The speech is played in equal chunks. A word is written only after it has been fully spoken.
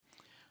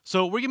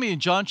So we're going to be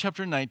in John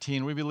chapter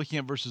 19. We're going to be looking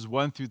at verses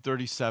 1 through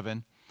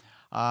 37.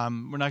 We're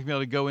not going to be able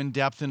to go in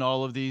depth in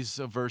all of these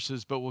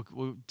verses, but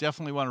we'll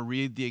definitely want to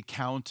read the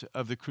account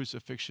of the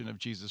crucifixion of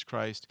Jesus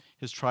Christ,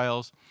 his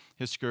trials,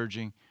 his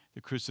scourging, the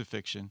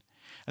crucifixion.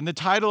 And the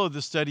title of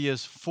the study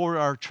is For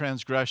Our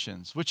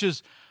Transgressions, which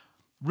is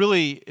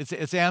really,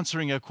 it's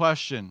answering a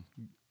question.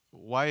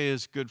 Why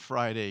is Good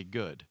Friday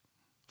good?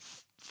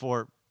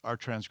 For our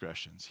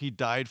transgressions. He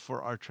died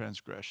for our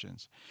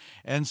transgressions.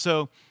 And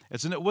so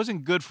it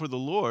wasn't good for the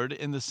Lord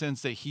in the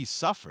sense that he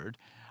suffered.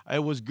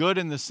 It was good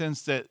in the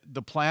sense that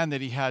the plan that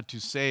he had to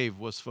save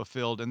was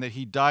fulfilled and that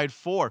he died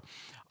for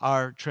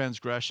our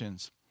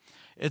transgressions.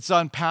 It's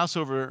on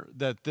Passover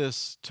that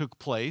this took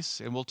place,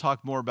 and we'll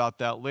talk more about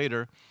that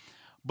later.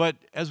 But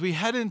as we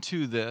head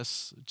into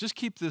this, just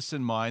keep this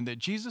in mind that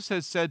Jesus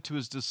has said to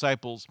his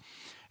disciples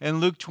in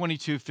Luke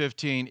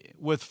 22:15,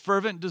 with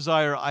fervent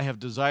desire I have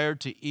desired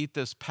to eat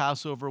this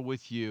Passover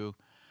with you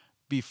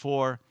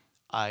before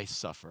I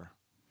suffer.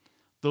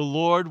 The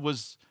Lord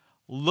was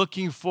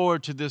looking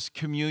forward to this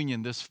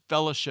communion, this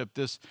fellowship,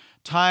 this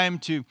time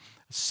to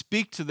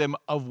speak to them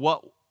of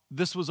what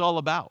this was all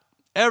about.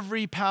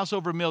 Every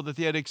Passover meal that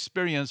they had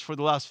experienced for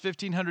the last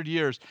 1,500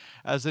 years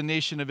as a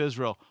nation of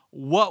Israel,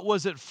 what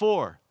was it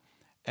for?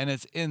 And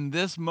it's in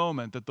this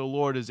moment that the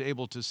Lord is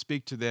able to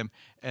speak to them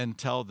and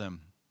tell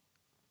them.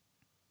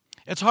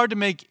 It's hard to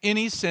make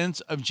any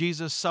sense of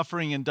Jesus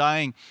suffering and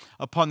dying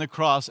upon the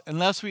cross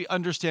unless we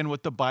understand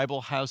what the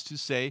Bible has to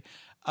say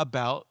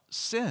about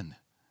sin.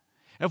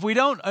 If we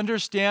don't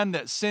understand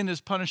that sin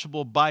is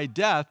punishable by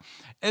death,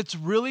 it's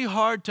really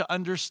hard to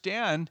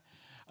understand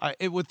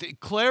it with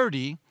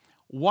clarity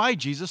why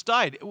Jesus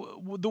died.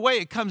 The way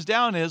it comes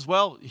down is,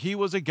 well, he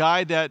was a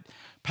guy that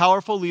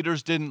powerful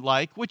leaders didn't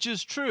like, which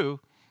is true,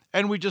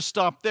 and we just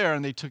stopped there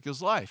and they took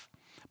his life.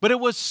 But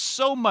it was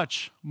so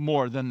much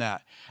more than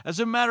that. As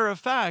a matter of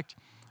fact,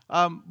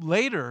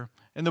 later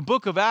in the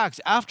book of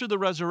Acts, after the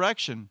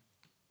resurrection,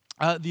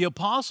 the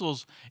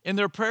apostles in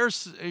their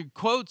prayers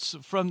quotes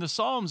from the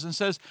Psalms and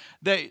says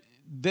that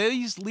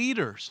these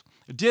leaders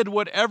did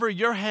whatever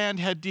your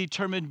hand had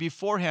determined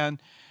beforehand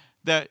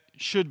that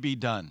should be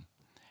done.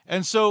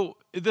 And so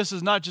this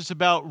is not just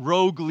about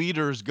rogue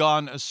leaders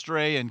gone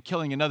astray and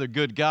killing another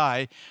good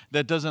guy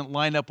that doesn't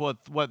line up with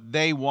what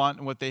they want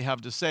and what they have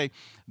to say.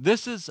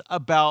 This is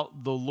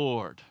about the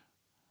Lord.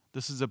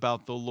 This is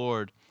about the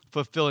Lord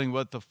fulfilling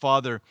what the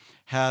Father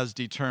has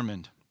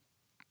determined.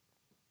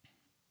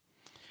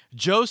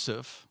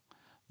 Joseph,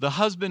 the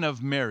husband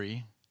of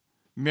Mary,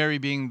 Mary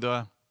being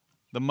the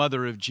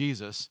mother of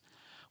Jesus,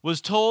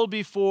 was told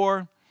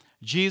before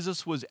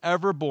Jesus was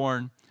ever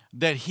born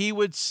that he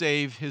would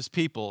save his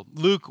people.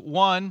 Luke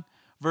 1,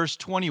 verse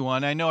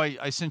 21. I know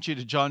I sent you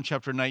to John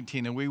chapter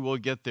 19, and we will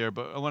get there,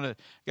 but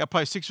got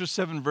probably 6 or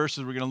 7 verses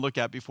we're going to look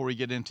at before we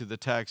get into the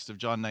text of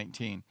John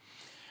 19.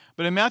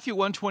 But in Matthew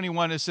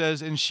 1:21 it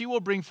says, and she will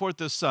bring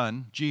forth a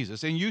son,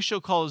 Jesus, and you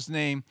shall call his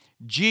name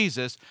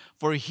Jesus,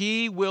 for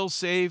he will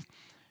save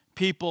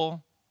his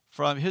people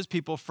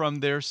from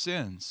their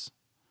sins.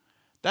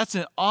 That's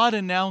an odd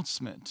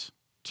announcement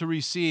to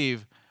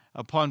receive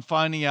upon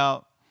finding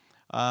out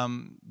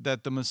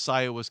that the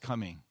Messiah was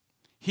coming.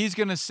 He's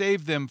going to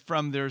save them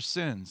from their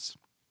sins.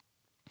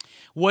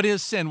 What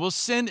is sin? Well,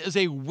 sin is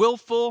a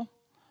willful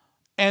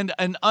and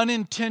an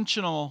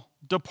unintentional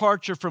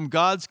departure from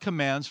God's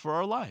commands for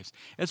our lives.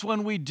 It's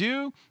when we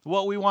do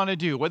what we want to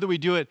do, whether we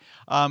do it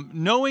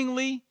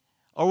knowingly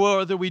or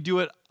whether we do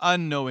it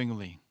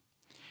unknowingly.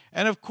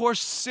 And of course,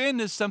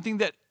 sin is something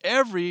that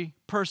every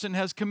person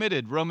has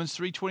committed. Romans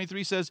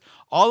 3:23 says,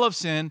 all have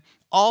sinned,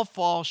 all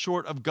fall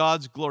short of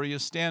God's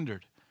glorious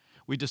standard.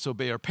 We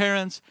disobey our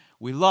parents,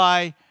 we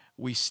lie,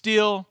 we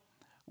steal,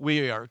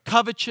 we are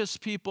covetous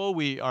people,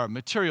 we are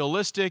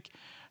materialistic,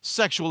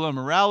 sexual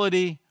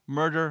immorality,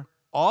 murder.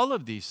 All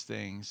of these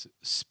things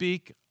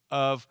speak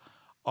of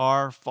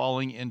our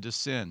falling into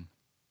sin.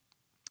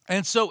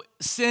 And so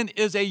sin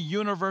is a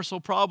universal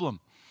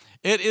problem.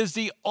 It is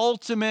the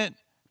ultimate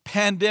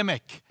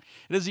pandemic.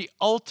 It is the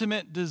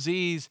ultimate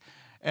disease,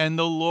 and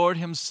the Lord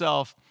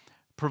himself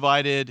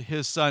provided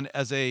his son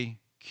as a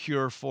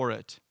cure for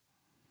it.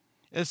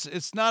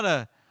 It's not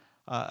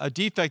a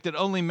defect that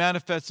only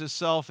manifests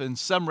itself in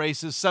some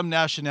races, some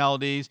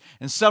nationalities,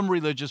 and some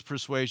religious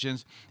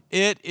persuasions.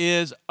 It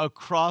is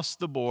across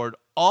the board.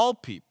 All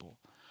people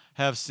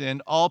have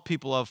sinned. All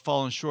people have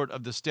fallen short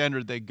of the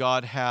standard that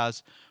God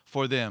has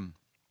for them.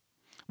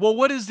 Well,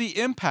 what is the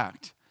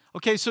impact?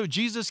 Okay, so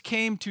Jesus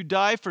came to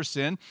die for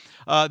sin.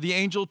 The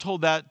angel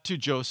told that to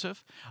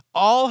Joseph.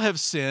 All have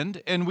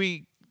sinned, and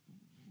we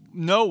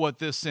know what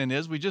this sin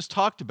is. We just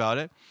talked about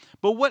it.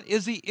 But what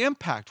is the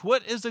impact?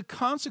 What is the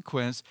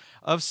consequence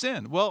of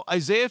sin? Well,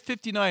 Isaiah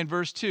 59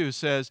 verse 2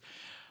 says,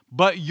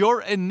 but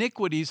your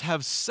iniquities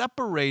have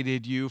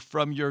separated you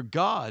from your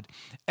God,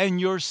 and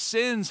your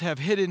sins have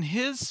hidden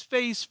his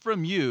face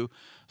from you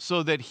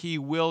so that he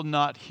will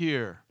not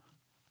hear.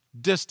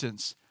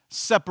 Distance,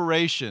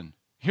 separation.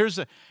 Here's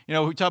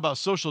we talk about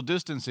social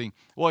distancing.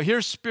 Well,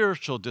 here's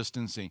spiritual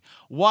distancing.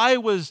 Why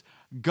was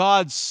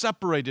God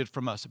separated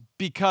from us?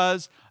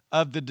 Because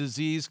of the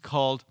disease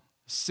called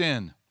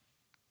sin.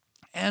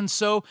 And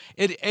so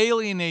it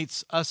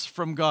alienates us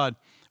from God.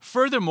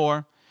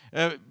 Furthermore,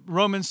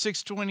 Romans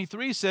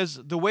 6:23 says,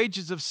 the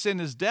wages of sin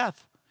is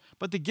death,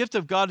 but the gift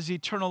of God is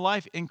eternal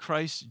life in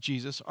Christ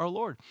Jesus our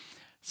Lord.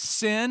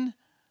 Sin,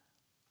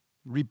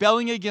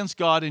 rebelling against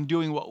God and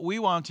doing what we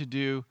want to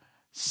do,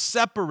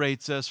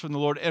 separates us from the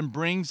Lord and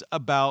brings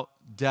about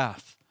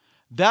death.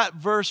 That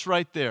verse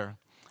right there,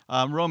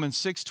 Romans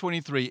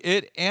 6:23,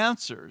 it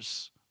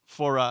answers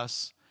for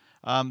us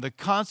the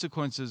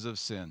consequences of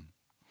sin.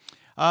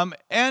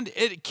 And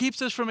it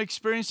keeps us from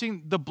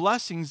experiencing the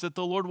blessings that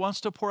the Lord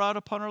wants to pour out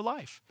upon our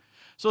life.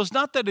 So it's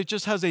not that it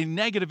just has a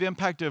negative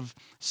impact of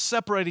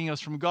separating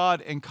us from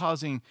God and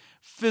causing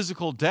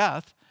physical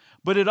death,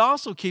 but it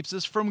also keeps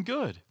us from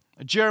good.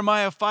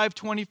 Jeremiah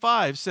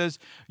 5:25 says,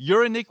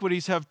 your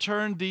iniquities have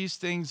turned these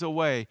things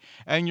away,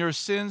 and your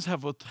sins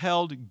have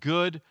withheld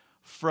good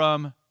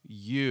from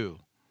you.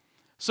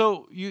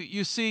 So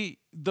you see,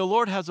 the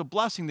Lord has a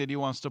blessing that he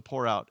wants to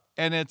pour out,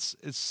 and it's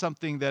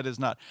something that is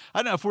not. I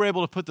don't know if we're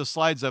able to put the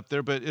slides up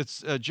there, but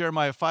it's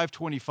Jeremiah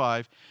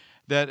 5:25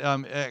 that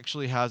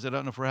actually has it. I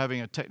don't know if we're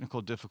having a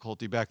technical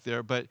difficulty back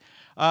there, but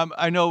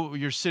I know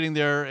you're sitting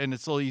there, and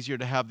it's a little easier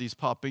to have these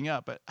popping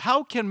up. But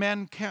how can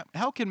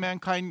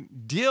mankind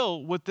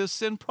deal with this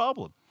sin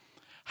problem?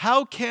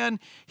 How can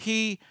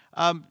he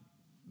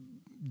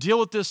deal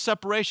with this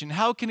separation?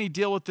 How can he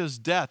deal with this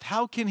death?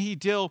 How can he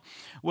deal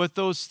with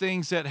those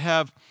things that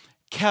have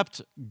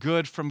kept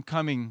good from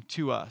coming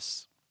to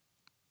us?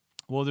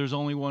 Well, there's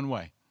only one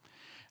way,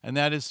 and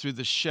that is through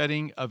the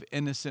shedding of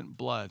innocent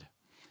blood.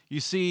 You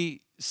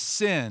see,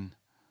 sin,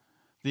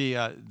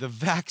 the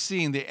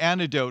vaccine, the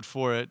antidote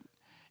for it,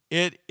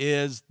 it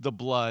is the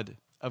blood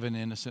of an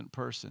innocent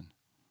person.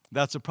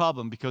 That's a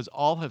problem because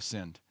all have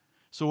sinned.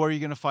 So where are you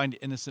going to find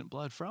innocent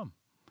blood from?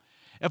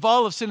 If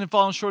all have sinned and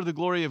fallen short of the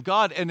glory of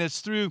God, and it's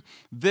through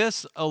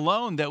this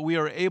alone that we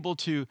are able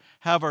to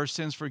have our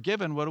sins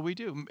forgiven, what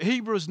do?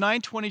 Hebrews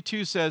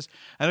 9:22 says,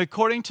 and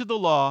according to the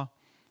law,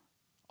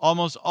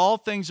 almost all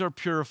things are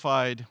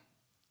purified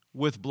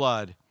with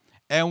blood,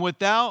 and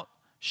without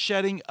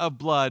shedding of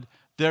blood,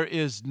 there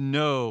is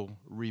no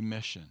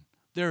remission.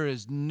 There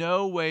is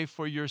no way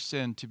for your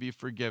sin to be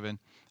forgiven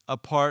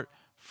apart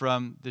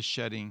from the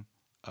shedding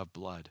of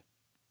blood.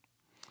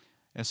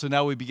 And so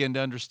now we begin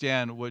to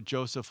understand what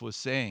Joseph was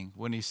saying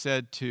when he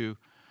said to,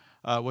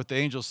 what the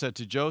angel said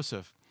to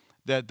Joseph,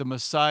 that the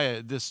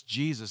Messiah, this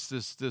Jesus,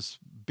 this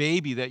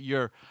baby that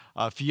your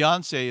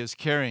fiance is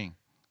carrying,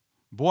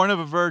 born of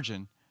a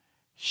virgin,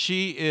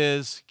 she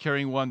is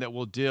carrying one that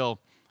will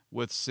deal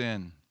with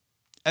sin.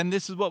 And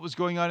this is what was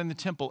going on in the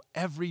temple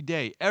every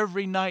day,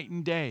 every night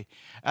and day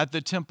at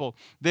the temple.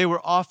 They were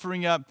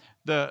offering up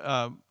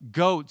the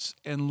goats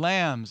and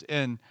lambs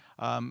and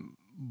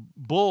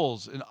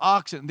bulls and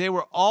oxen. They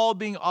were all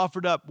being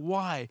offered up.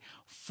 Why?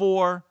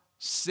 For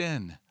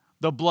sin.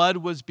 The blood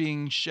was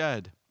being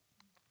shed.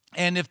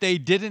 And if they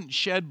didn't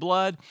shed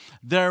blood,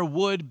 there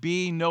would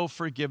be no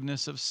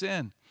forgiveness of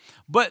sin.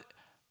 But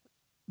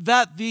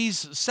that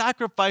these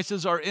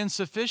sacrifices are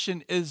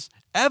insufficient is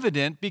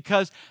evident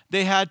because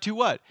they had to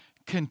what?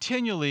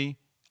 Continually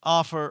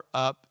offer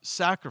up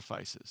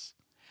sacrifices.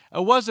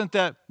 It wasn't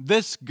that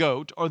this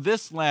goat or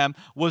this lamb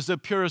was the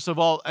purest of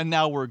all and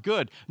now we're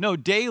good. No,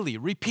 daily,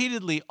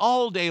 repeatedly,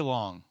 all day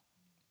long,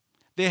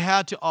 they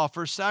had to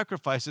offer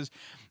sacrifices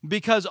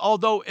because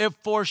although it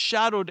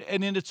foreshadowed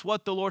and it's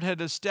what the Lord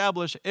had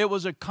established, it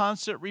was a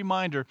constant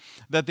reminder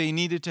that they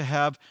needed to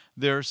have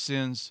their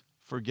sins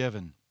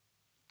forgiven.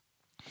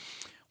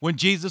 When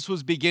Jesus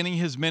was beginning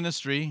his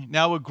ministry,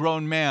 now a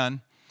grown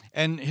man,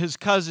 and his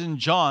cousin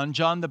John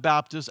the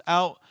Baptist,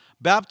 out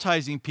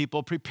baptizing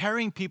people,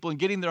 preparing people, and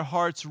getting their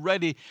hearts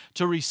ready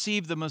to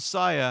receive the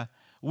Messiah,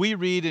 we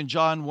read in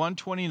John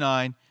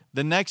 1:29,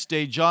 the next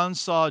day John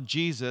saw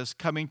Jesus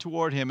coming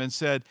toward him and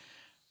said,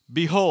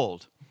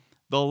 behold,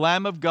 the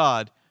Lamb of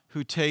God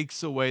who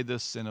takes away the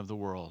sin of the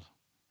world.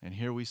 And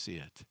here we see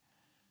it.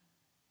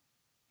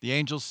 The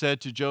angel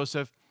said to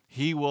Joseph,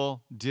 he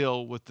will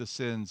deal with the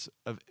sins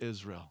of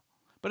Israel.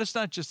 But it's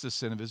not just the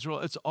sin of Israel,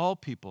 it's all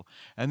people.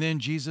 And then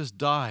Jesus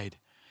died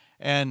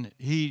and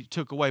he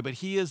took away. But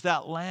he is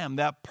that lamb,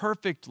 that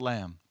perfect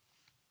lamb.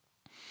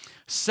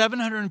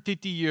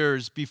 750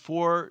 years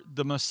before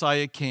the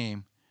Messiah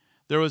came,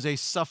 there was a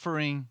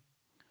suffering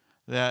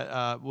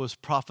that was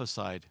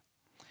prophesied.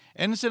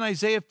 And it's in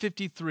Isaiah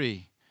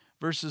 53,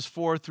 verses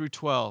 4 through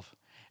 12.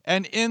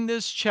 And in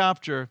this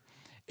chapter,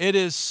 it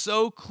is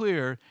so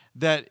clear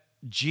that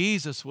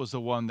Jesus was the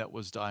one that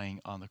was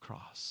dying on the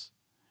cross.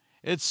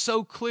 It's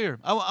so clear.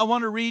 I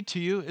want to read to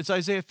you. It's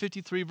Isaiah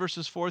 53,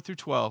 verses 4 through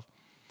 12.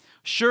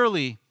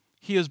 Surely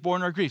he has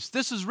borne our griefs.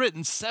 This is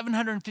written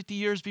 750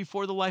 years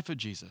before the life of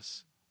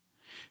Jesus.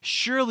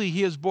 Surely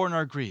he has borne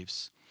our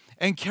griefs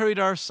and carried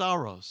our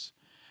sorrows.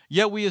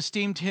 Yet we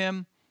esteemed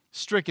him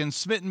stricken,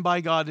 smitten by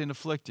God, and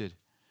afflicted.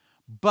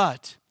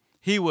 But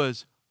he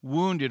was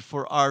wounded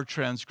for our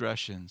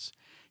transgressions.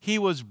 He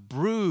was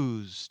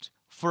bruised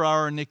for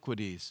our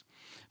iniquities.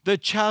 The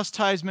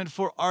chastisement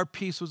for our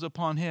peace was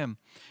upon him,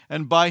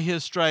 and by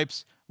his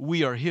stripes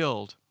we are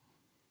healed.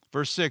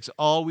 Verse 6,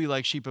 all we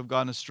like sheep have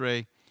gone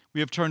astray.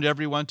 We have turned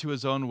everyone to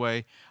his own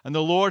way, and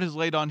the Lord has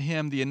laid on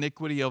him the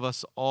iniquity of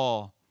us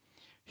all.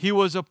 He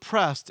was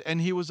oppressed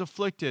and he was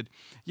afflicted,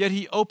 yet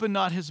he opened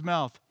not his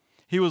mouth.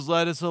 He was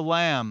led as a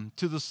lamb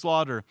to the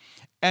slaughter,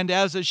 and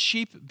as a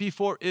sheep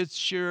before its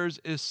shearers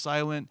is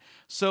silent,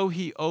 so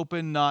he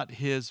opened not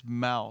his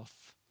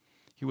mouth.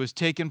 He was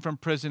taken from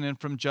prison and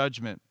from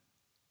judgment.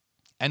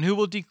 And who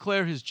will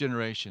declare his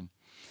generation?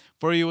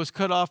 For he was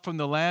cut off from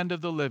the land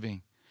of the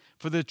living.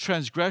 For the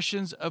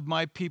transgressions of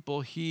my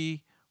people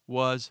he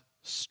was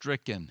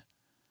stricken.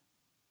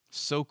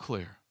 So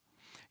clear.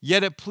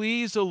 Yet it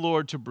pleased the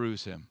Lord to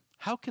bruise him.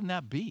 How can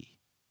that be?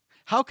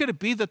 How could it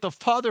be that the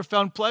Father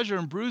found pleasure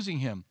in bruising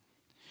him?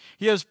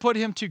 He has put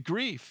him to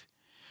grief.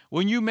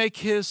 When you make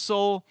his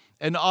soul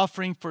an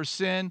offering for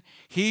sin,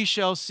 he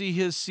shall see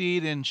his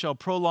seed and shall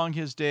prolong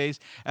his days,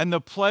 and the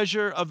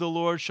pleasure of the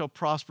Lord shall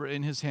prosper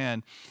in his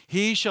hand.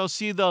 He shall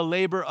see the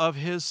labor of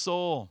his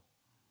soul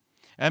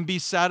and be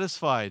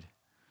satisfied.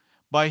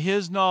 By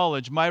his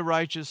knowledge my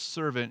righteous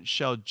servant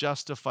shall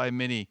justify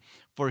many,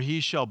 for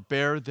he shall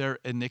bear their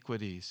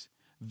iniquities.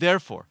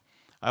 Therefore,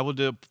 I will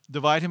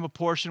divide him a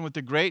portion with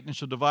the great, and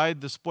shall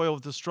divide the spoil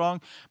with the strong,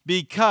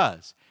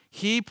 because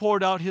he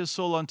poured out his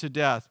soul unto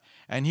death,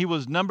 and he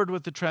was numbered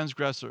with the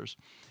transgressors.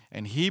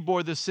 And he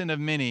bore the sin of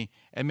many,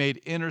 and made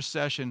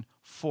intercession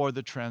for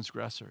the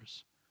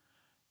transgressors.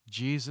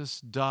 Jesus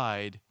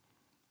died,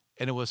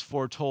 and it was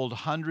foretold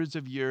hundreds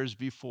of years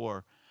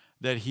before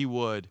that he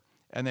would,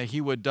 and that he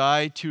would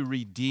die to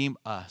redeem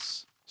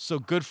us. So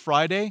Good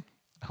Friday,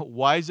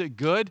 why is it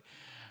good?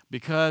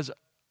 Because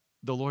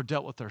the Lord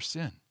dealt with our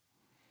sin.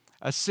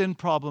 A sin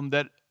problem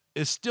that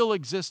still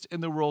exists in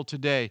the world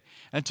today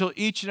until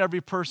each and every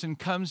person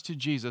comes to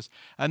Jesus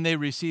and they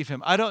receive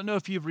him. I don't know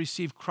if you've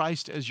received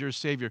Christ as your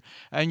Savior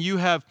and you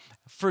have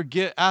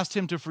asked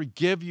him to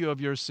forgive you of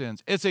your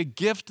sins. It's a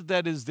gift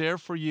that is there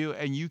for you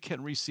and you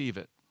can receive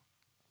it.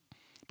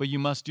 But you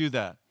must do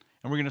that.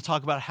 And we're going to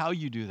talk about how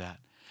you do that.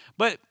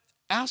 But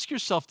ask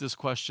yourself this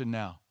question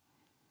now.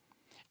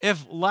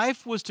 If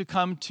life was to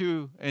come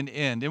to an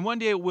end, and one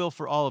day it will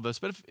for all of us,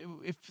 but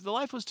if the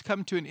life was to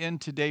come to an end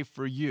today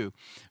for you,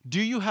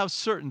 do you have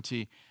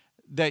certainty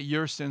that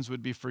your sins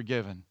would be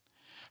forgiven?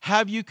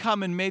 Have you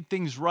come and made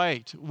things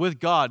right with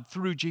God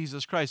through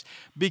Jesus Christ?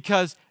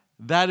 Because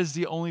that is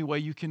the only way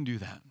you can do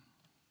that.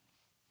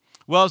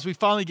 Well, as we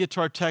finally get to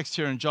our text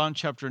here in John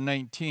chapter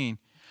 19,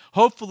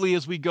 hopefully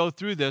as we go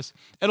through this,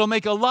 it'll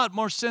make a lot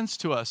more sense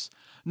to us,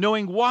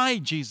 knowing why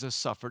Jesus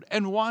suffered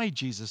and why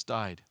Jesus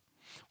died.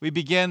 We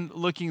begin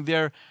looking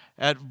there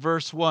at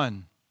verse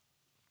 1.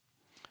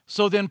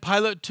 So then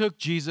Pilate took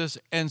Jesus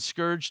and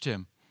scourged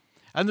him.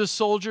 And the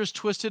soldiers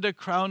twisted a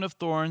crown of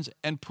thorns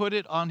and put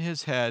it on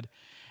his head.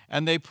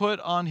 And they put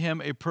on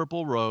him a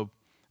purple robe.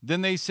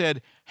 Then they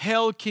said,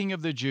 "Hail, King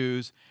of the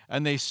Jews!"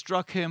 And they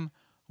struck him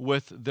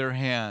with their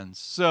hands.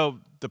 So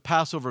the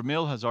Passover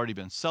meal has already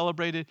been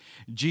celebrated.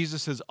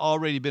 Jesus has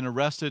already been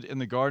arrested in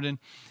the garden.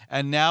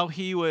 And now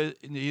he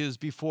is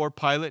before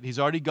Pilate. He's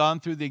already gone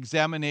through the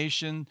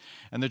examination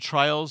and the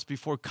trials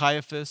before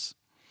Caiaphas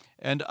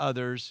and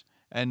others.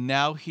 And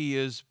now he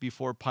is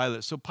before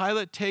Pilate. So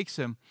Pilate takes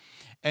him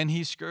and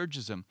he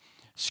scourges him.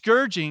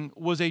 Scourging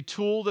was a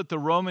tool that the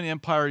Roman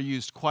Empire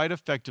used quite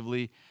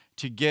effectively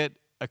to get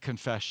a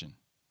confession.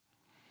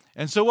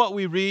 And so what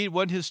we read,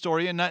 one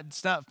historian,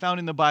 it's not found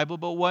in the Bible,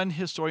 but one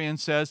historian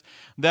says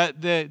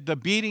that the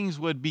beatings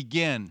would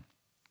begin.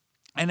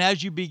 And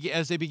as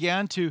they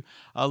began to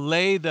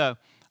lay the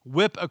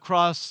whip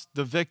across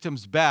the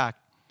victim's back,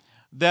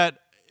 that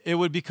it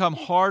would become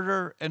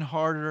harder and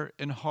harder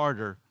and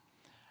harder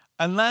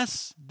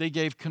unless they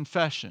gave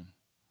confession.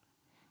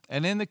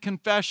 And in the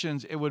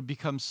confessions, it would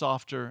become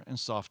softer and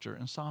softer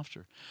and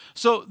softer.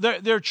 So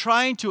they're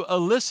trying to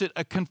elicit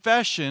a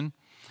confession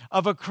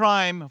of a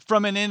crime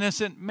from an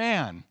innocent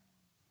man.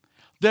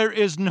 There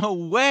is no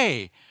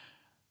way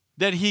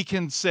that he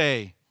can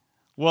say,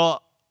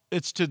 well,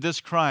 it's to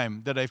this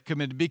crime that I've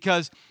committed,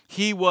 because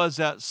he was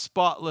that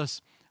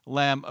spotless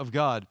Lamb of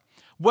God.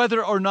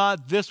 Whether or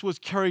not this was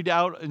carried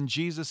out in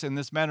Jesus in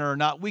this manner or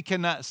not, we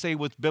cannot say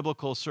with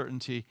biblical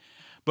certainty.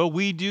 But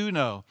we do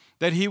know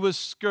that he was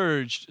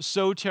scourged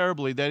so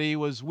terribly that he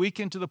was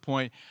weakened to the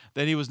point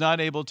that he was not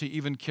able to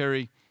even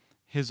carry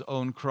his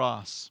own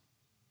cross.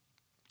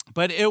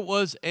 But it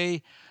was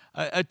a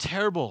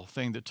terrible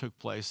thing that took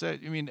place. I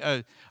mean,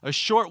 a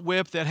short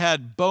whip that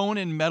had bone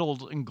and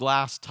metal and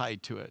glass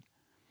tied to it.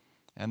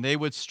 And they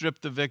would strip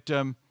the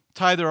victim,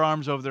 tie their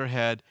arms over their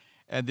head,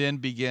 and then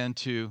begin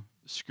to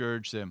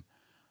scourge them.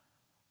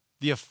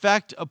 The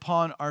effect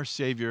upon our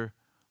Savior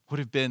would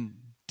have been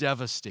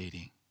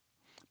devastating.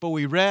 But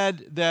we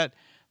read that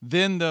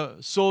then the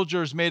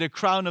soldiers made a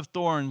crown of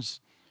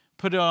thorns,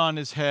 put it on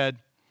his head,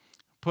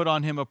 put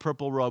on him a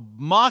purple robe,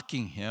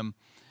 mocking him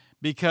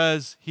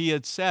because he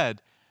had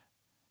said,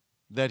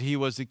 that he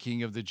was the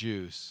king of the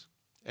Jews.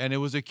 And it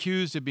was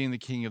accused of being the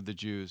king of the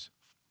Jews.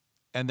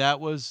 And that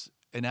was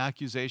an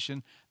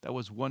accusation that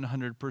was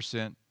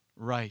 100%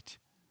 right.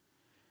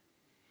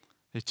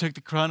 They took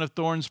the crown of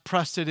thorns,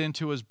 pressed it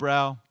into his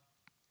brow,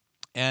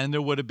 and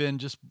there would have been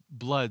just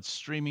blood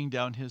streaming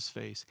down his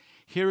face.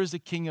 Here is the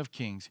King of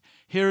Kings.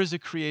 Here is the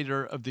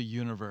creator of the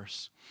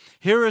universe.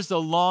 Here is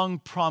the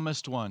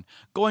long-promised one,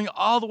 going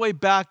all the way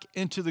back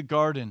into the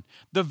garden.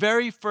 The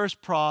very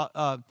first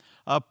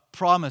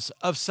promise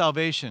of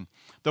salvation,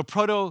 the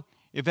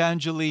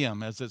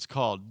proto-evangelium, as it's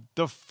called,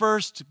 the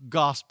first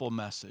gospel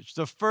message,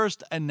 the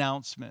first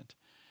announcement,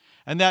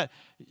 and that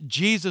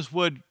Jesus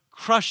would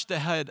crush the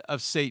head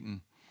of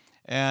Satan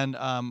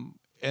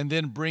and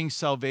then bring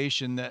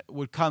salvation that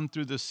would come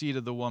through the seed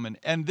of the woman.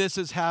 And this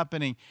is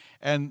happening,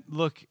 and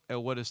look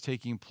at what is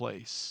taking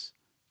place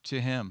to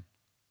him.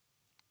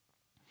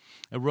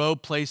 A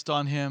robe placed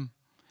on him,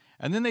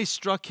 and then they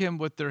struck him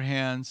with their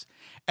hands.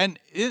 And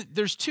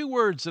there's two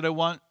words that I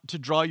want to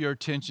draw your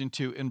attention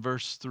to in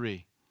verse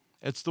 3.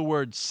 It's the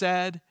word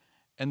said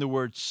and the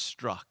word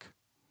struck.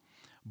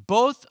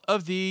 Both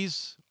of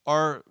these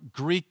are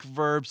Greek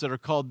verbs that are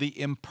called the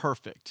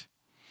imperfect.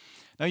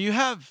 Now you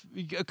have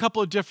a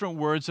couple of different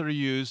words that are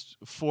used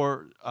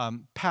for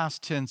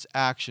past tense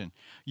action.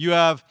 You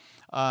have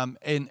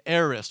an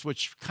aorist,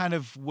 which kind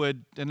of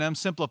would, and I'm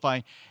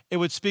simplifying, it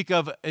would speak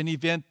of an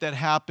event that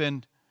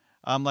happened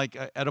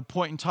at a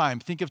point in time.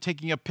 Think of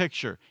taking a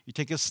picture. You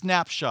take a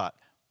snapshot.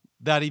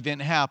 That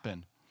event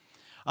happened.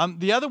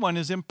 The other one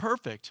is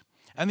imperfect.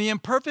 And the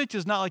imperfect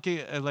is not like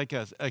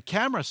a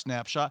camera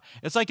snapshot.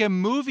 It's like a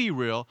movie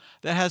reel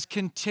that has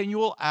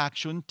continual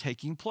action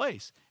taking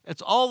place.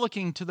 It's all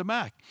looking to the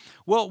back.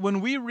 Well,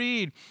 when we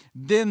read,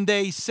 then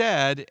they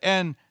said,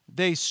 and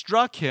they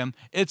struck him,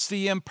 it's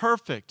the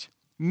imperfect,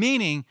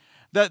 meaning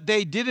that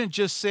they didn't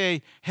just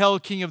say, Hail,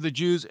 King of the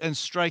Jews, and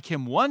strike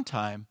him one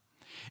time.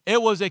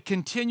 It was a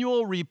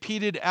continual,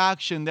 repeated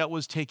action that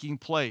was taking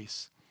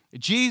place.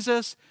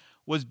 Jesus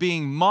was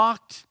being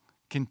mocked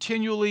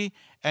continually,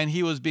 and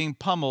he was being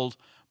pummeled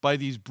by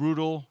these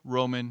brutal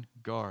Roman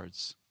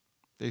guards.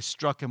 They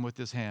struck him with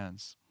his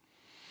hands.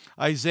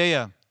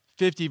 Isaiah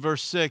 50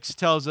 verse 6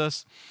 tells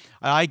us,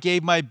 I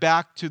gave my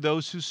back to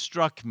those who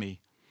struck me,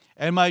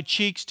 and my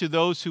cheeks to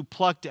those who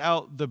plucked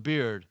out the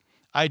beard.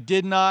 I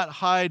did not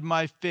hide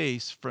my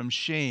face from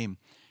shame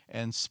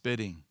and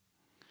spitting.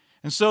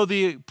 And so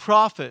the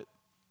prophet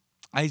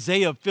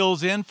Isaiah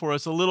fills in for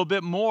us a little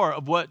bit more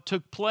of what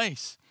took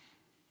place.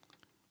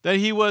 That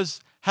he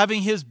was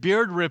having his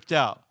beard ripped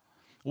out.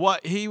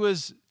 What he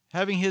was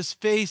having his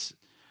face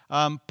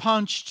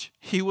punched.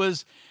 He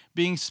was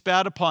being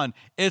spat upon.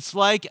 It's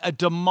like a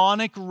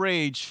demonic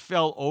rage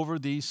fell over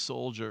these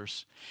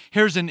soldiers.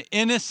 Here's an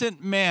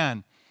innocent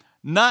man,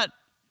 not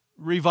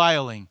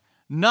reviling,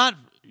 not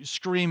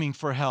screaming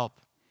for help.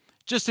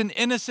 Just an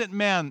innocent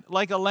man,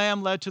 like a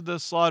lamb led to the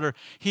slaughter.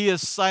 He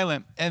is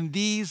silent. And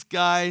these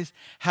guys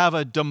have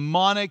a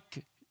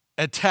demonic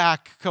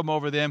attack come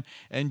over them,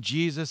 and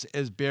Jesus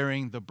is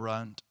bearing the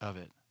brunt of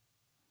it.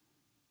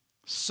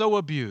 So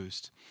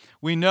abused.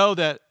 We know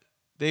that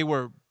they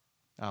were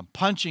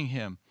punching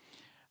him,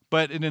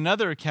 but in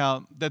another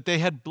account, that they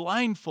had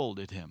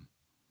blindfolded him,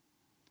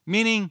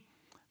 meaning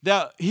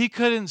that he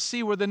couldn't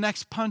see where the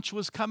next punch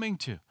was coming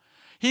to.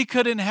 He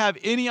couldn't have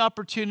any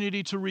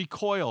opportunity to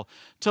recoil,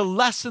 to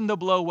lessen the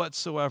blow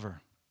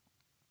whatsoever.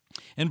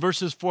 In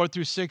verses 4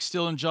 through 6,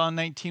 still in John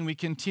 19, we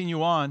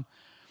continue on.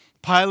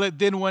 Pilate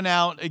then went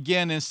out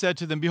again and said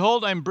to them,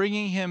 Behold, I'm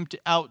bringing him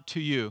out to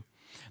you,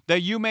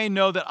 that you may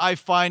know that I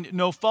find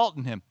no fault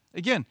in him.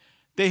 Again,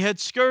 they had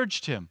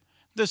scourged him.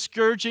 The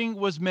scourging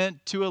was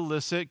meant to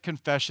elicit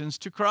confessions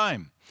to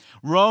crime.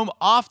 Rome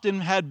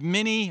often had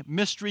many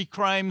mystery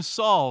crimes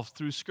solved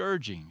through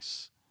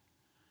scourgings.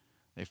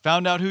 They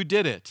found out who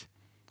did it.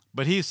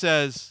 But he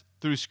says,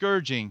 through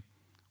scourging,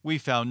 we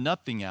found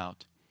nothing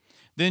out.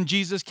 Then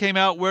Jesus came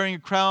out wearing a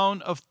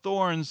crown of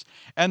thorns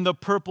and the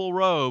purple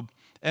robe.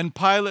 And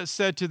Pilate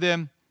said to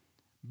them,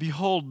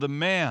 Behold the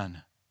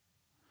man.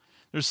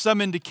 There's some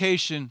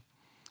indication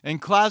in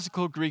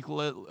classical Greek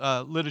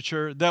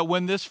literature that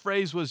when this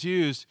phrase was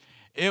used,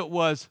 it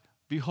was,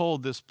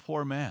 Behold this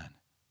poor man.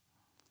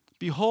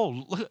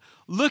 Behold,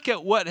 look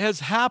at what has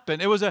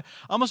happened. It was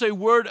almost a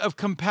word of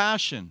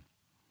compassion.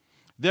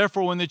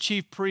 Therefore, when the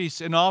chief priests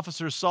and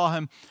officers saw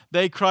him,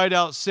 they cried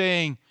out,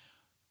 saying,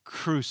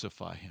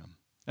 Crucify him.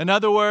 In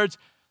other words,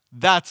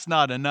 that's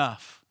not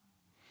enough.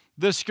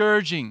 The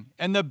scourging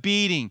and the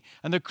beating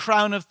and the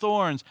crown of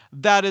thorns,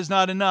 that is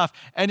not enough.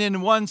 And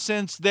in one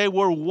sense, they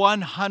were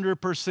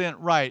 100%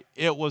 right.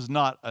 It was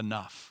not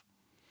enough.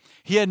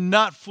 He had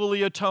not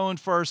fully atoned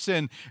for our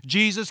sin.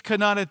 Jesus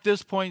could not at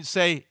this point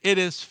say, It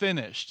is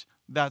finished.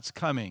 That's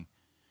coming.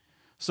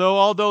 So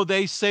although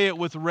they say it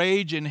with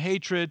rage and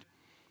hatred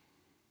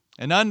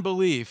and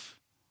unbelief,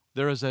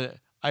 there is an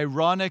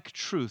ironic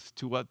truth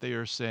to what they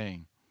are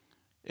saying.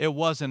 It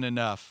wasn't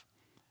enough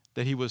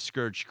that he was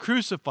scourged.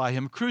 Crucify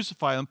him,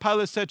 crucify him.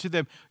 Pilate said to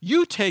them,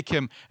 You take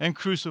him and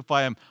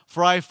crucify him,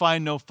 for I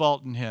find no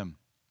fault in him.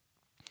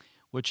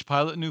 which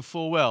Pilate knew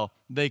full well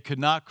they could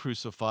not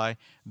crucify.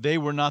 They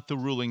were not the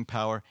ruling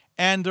power,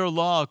 and their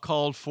law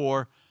called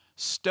for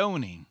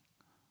stoning,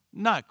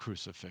 not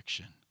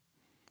crucifixion.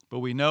 But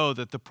we know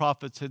that the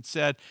prophets had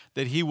said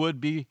that he would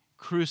be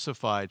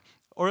crucified,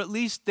 or at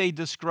least they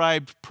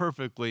described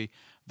perfectly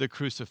the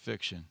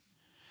crucifixion.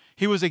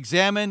 He was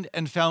examined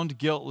and found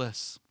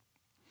guiltless.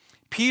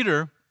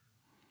 Peter,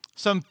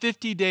 some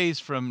 50 days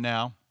from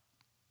now,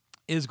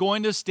 is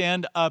going to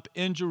stand up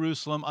in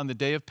Jerusalem on the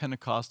day of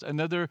Pentecost,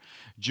 another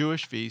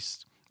Jewish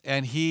feast,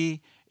 and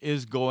he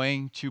is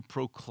going to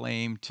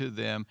proclaim to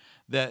them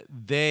that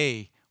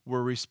they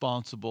were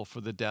responsible for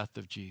the death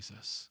of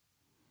Jesus,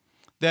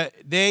 that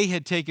they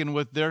had taken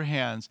with their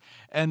hands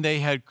and they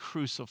had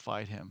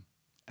crucified him.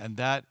 And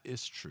that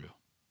is true.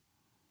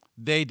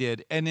 They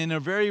did. And in a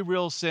very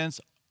real sense,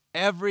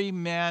 every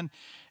man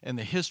in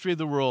the history of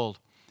the world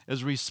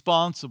is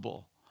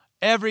responsible.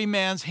 Every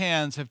man's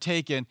hands have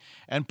taken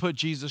and put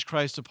Jesus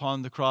Christ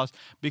upon the cross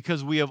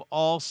because we have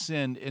all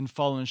sinned and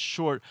fallen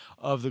short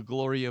of the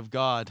glory of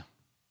God.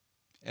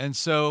 And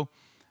so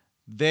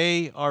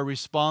they are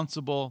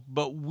responsible,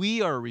 but we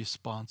are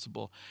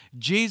responsible.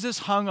 Jesus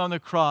hung on the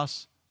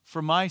cross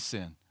for my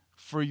sin,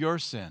 for your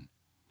sin.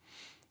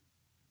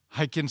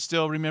 I can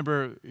still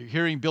remember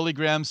hearing Billy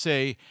Graham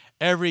say,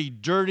 every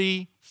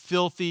dirty,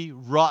 filthy,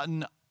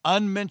 rotten,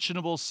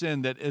 unmentionable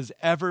sin that has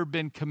ever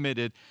been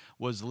committed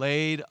was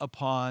laid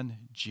upon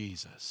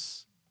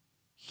Jesus.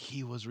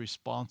 He was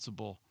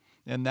responsible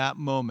in that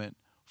moment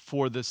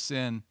for the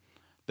sin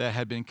that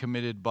had been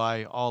committed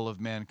by all of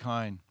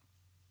mankind.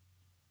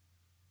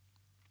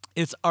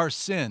 It's our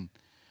sin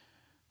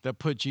that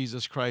put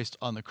Jesus Christ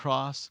on the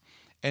cross,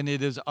 and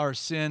it is our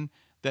sin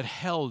that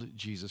held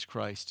Jesus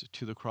Christ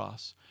to the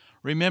cross.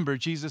 Remember,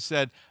 Jesus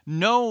said,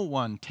 "No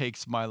one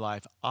takes my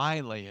life, I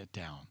lay it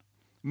down."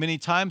 Many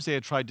times they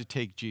had tried to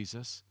take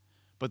Jesus,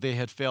 but they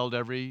had failed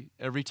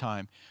every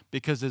time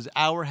because his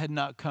hour had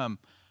not come.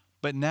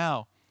 But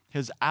now,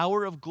 his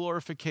hour of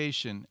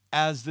glorification,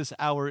 as this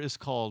hour is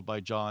called by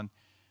John,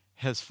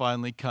 has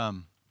finally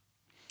come.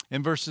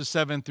 In verses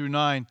 7 through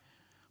 9,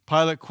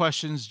 Pilate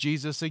questions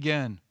Jesus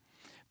again.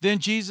 Then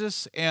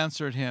Jesus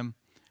answered him,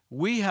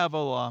 "We have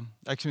a law."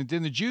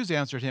 Then the Jews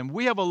answered him,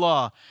 "We have a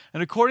law,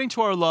 and according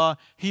to our law,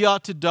 he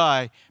ought to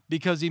die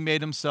because he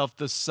made himself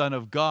the Son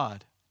of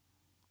God."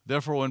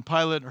 Therefore, when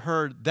Pilate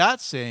heard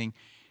that saying,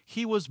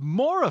 he was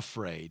more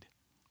afraid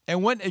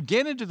and went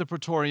again into the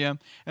praetorium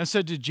and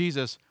said to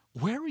Jesus,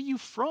 "Where are you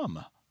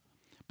from?"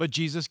 But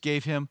Jesus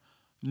gave him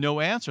no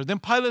answer. Then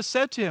Pilate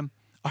said to him,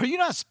 "Are you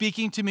not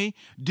speaking to me?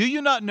 Do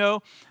you not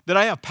know that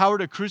I have power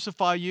to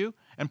crucify you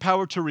and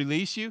power to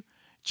release you?"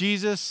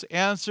 Jesus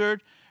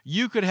answered,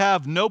 "You could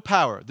have no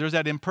power." There's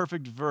that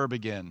imperfect verb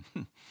again.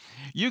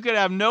 You could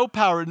have no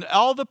power. And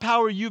all the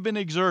power you've been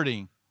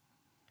exerting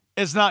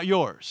is not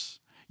yours.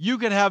 You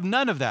could have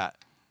none of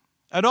that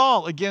at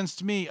all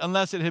against me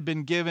unless it had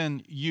been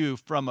given you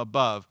from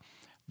above.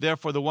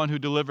 Therefore, the one who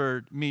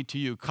delivered me to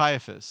you,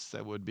 Caiaphas,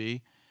 that would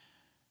be,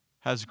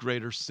 has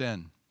greater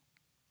sin.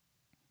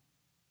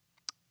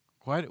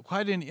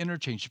 Quite an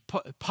interchange.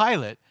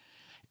 Pilate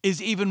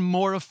is even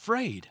more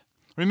afraid.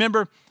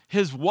 Remember,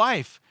 his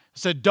wife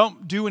said,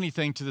 "Don't do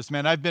anything to this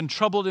man. I've been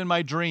troubled in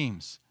my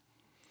dreams."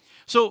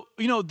 So,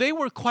 they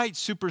were quite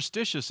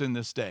superstitious in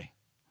this day.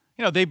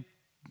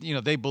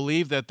 They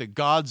believed that the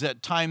gods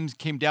at times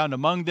came down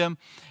among them.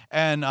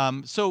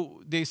 And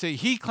so they say,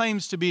 he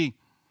claims to be,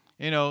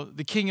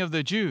 the king of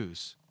the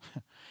Jews,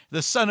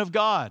 the Son of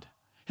God.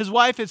 His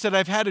wife had said,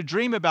 "I've had a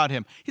dream about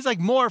him." He's like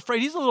more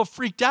afraid. He's a little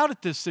freaked out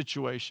at this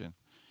situation.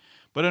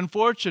 But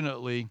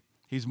unfortunately,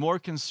 he's more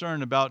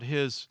concerned about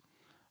his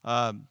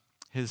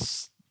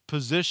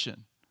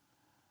position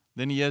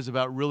than he is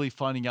about really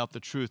finding out the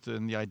truth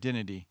and the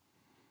identity.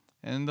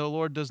 And the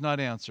Lord does not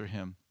answer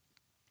him.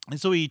 And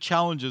so he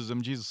challenges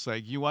him. Jesus is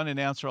like, "You want an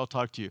answer? I'll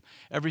talk to you.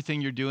 Everything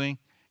you're doing,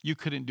 you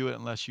couldn't do it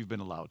unless you've been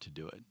allowed to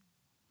do it.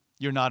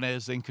 You're not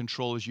as in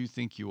control as you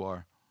think you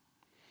are."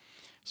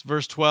 It's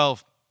verse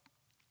 12.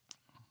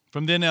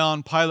 From then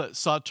on, Pilate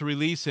sought to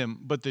release him,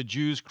 but the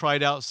Jews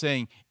cried out,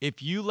 saying,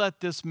 "If you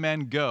let this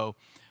man go,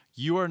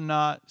 you are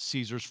not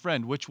Caesar's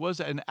friend," which was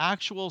an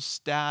actual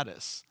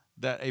status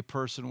that a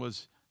person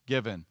was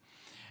given.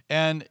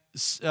 And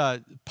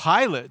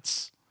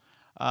Pilate's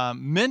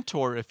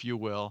mentor, if you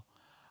will,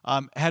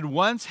 had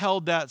once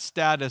held that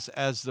status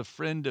as the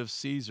friend of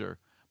Caesar,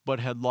 but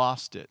had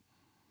lost it.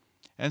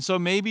 And so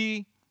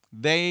maybe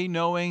they,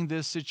 knowing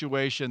this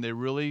situation, they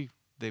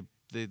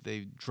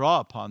draw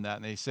upon that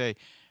and they say,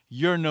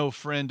 "You're no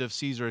friend of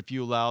Caesar if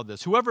you allow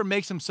this. Whoever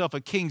makes himself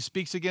a king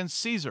speaks against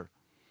Caesar."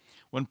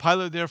 When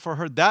Pilate therefore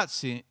heard that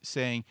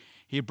saying,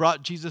 he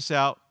brought Jesus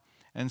out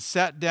and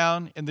sat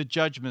down in the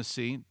judgment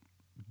seat,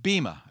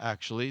 Bema,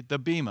 the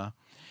Bema,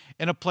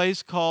 in a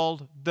place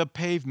called the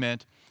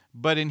Pavement,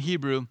 but in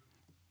Hebrew,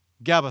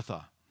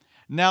 Gabbatha.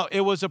 Now,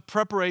 it was a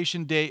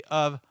preparation day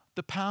of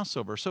the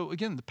Passover. So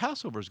again, the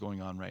Passover is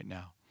going on right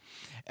now.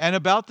 And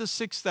about the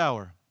 6th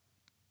hour,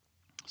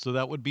 so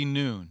that would be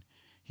noon,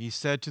 he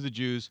said to the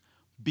Jews,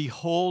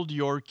 "Behold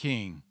your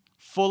king."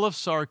 full of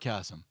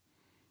sarcasm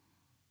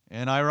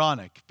and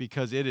ironic,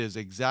 because it is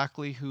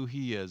exactly who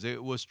he is.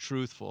 It was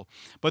truthful.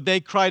 But they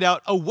cried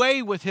out,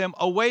 away with him,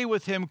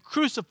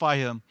 crucify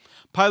him.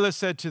 Pilate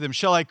said to them,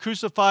 shall I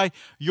crucify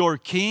your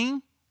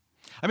king?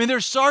 I mean,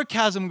 there's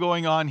sarcasm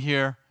going on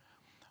here,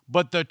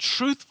 but the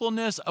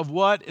truthfulness of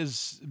what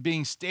is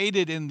being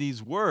stated in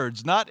these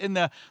words, not in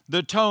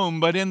the tone,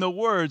 but in the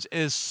words,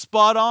 is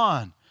spot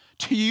on.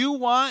 Do you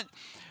want,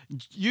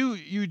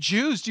 you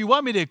Jews, do you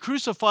want me to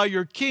crucify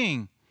your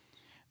king?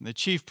 And the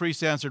chief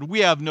priests answered, we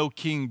have no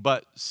king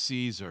but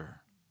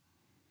Caesar.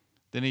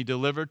 Then he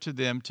delivered to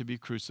them to be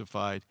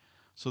crucified.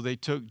 So they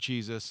took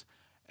Jesus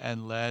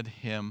and led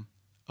him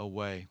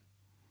away.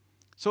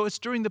 So it's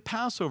during the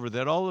Passover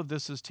that all of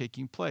this is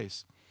taking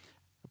place.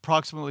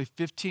 Approximately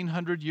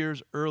 1,500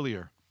 years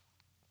earlier,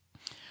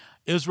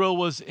 Israel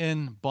was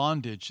in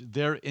bondage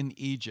there in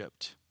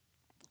Egypt.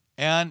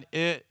 And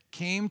it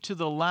came to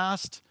the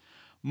last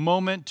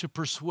moment to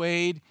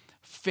persuade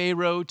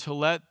Pharaoh to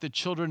let the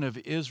children of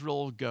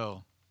Israel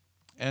go.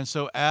 And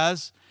so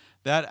as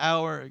that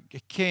hour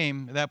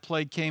came, that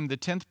plague came, the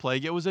 10th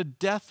plague, it was a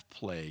death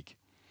plague.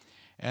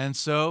 And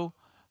so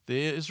the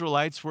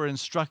Israelites were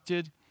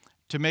instructed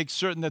to make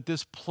certain that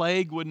this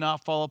plague would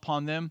not fall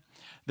upon them,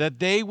 that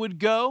they would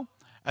go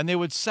and they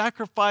would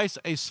sacrifice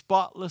a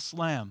spotless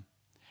lamb.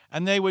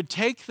 And they would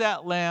take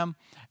that lamb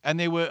and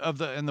they would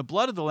and the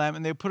blood of the lamb,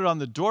 and they would put it on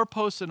the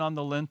doorpost and on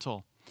the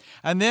lintel.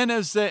 And then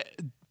as the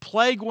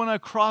plague went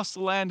across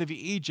the land of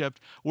Egypt,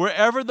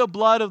 wherever the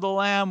blood of the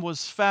lamb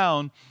was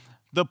found,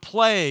 the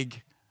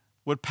plague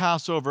would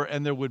pass over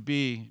and there would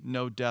be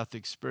no death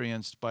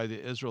experienced by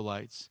the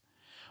Israelites.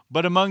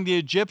 But among the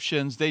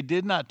Egyptians, they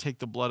did not take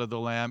the blood of the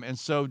lamb, and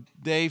so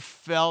they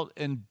felt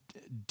in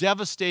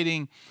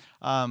devastating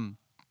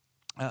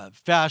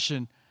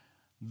fashion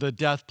the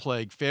death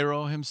plague.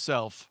 Pharaoh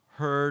himself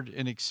heard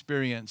and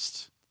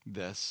experienced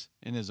this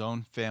in his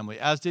own family,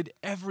 as did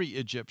every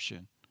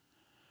Egyptian.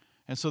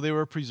 And so they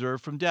were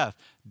preserved from death.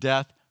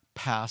 Death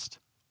passed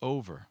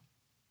over.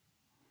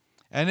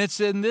 And it's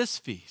in this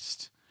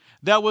feast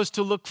that was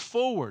to look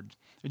forward.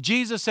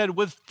 Jesus said,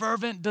 with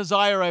fervent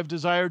desire, I've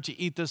desired to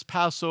eat this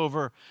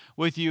Passover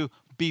with you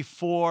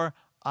before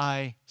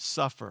I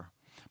suffer.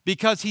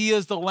 Because he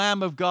is the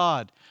Lamb of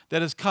God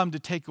that has come to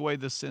take away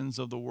the sins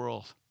of the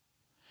world.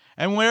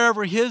 And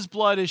wherever his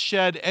blood is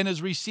shed and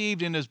is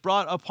received and is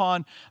brought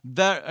upon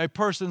a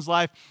person's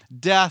life,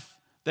 death,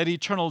 that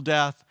eternal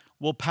death,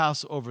 will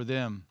pass over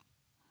them.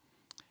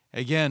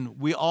 Again,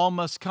 we all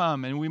must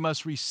come and we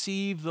must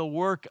receive the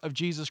work of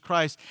Jesus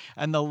Christ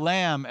and the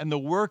Lamb and the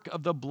work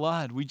of the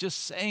blood. We just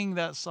sang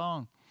that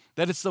song,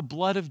 that it's the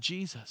blood of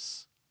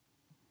Jesus.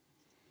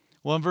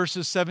 Well, in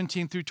verses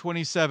 17 through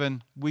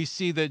 27, we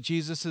see that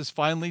Jesus is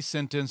finally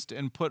sentenced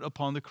and put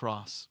upon the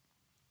cross.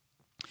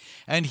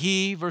 And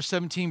he, verse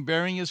 17,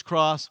 bearing his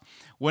cross,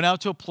 went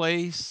out to a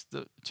place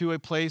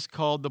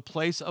called the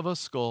place of a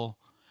skull,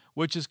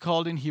 which is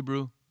called in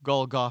Hebrew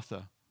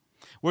Golgotha,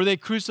 where they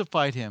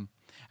crucified him,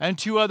 and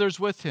two others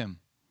with him,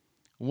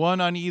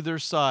 one on either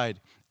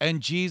side,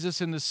 and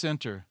Jesus in the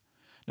center.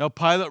 Now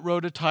Pilate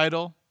wrote a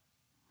title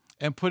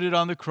and put it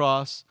on the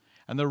cross,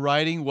 and the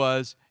writing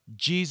was,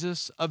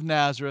 Jesus of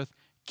Nazareth,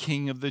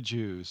 King of the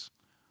Jews.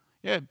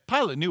 Yeah,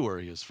 Pilate knew where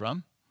he was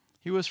from.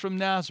 He was from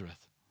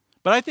Nazareth.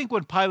 But I think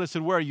when Pilate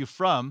said, where are you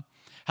from,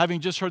 having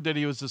just heard that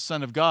he was the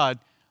Son of God,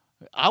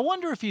 I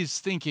wonder if he's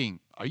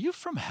thinking, are you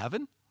from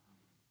heaven?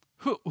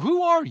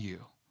 Who are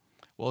you?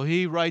 Well,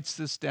 he writes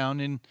this down,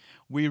 and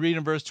we read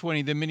in verse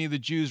 20, then many of the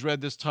Jews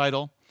read this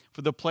title,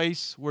 for the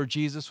place where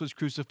Jesus was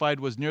crucified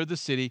was near the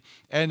city,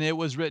 and it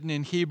was written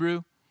in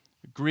Hebrew,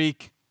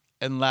 Greek,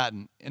 and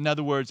Latin. In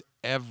other words,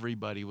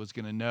 everybody was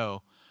going to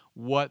know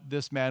what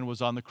this man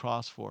was on the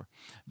cross for.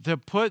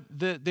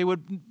 They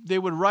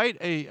would write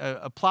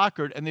a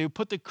placard, and they would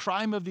put the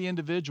crime of the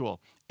individual,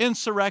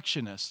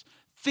 insurrectionist,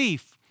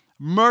 thief,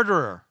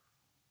 murderer.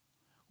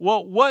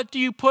 Well, what do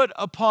you put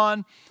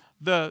upon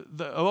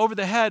over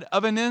the head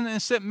of an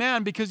innocent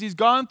man, because he's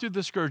gone through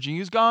the scourging,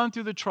 he's gone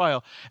through the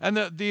trial, and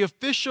the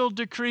official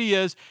decree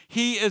is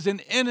he is an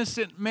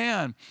innocent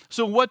man.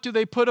 So what do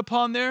they put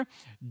upon there?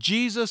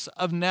 Jesus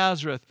of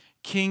Nazareth,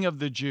 King of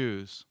the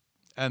Jews.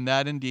 And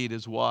that indeed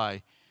is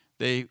why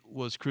they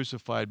was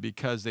crucified,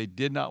 because they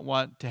did not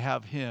want to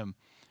have him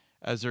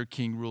as their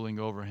king ruling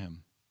over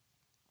him.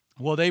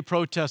 Well, they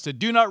protested,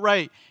 do not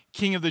write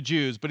King of the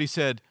Jews, but he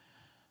said,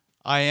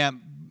 I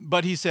am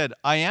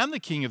the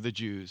King of the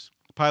Jews.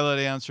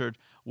 Pilate answered,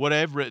 what I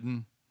have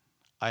written,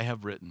 I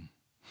have written.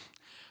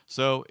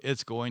 So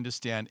it's going to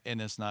stand and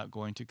it's not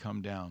going to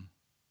come down.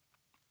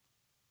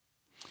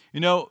 You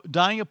know,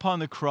 dying upon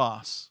the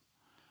cross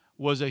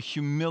was a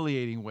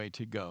humiliating way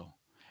to go.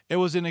 It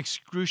was an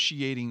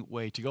excruciating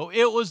way to go.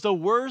 It was the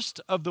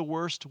worst of the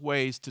worst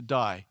ways to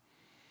die.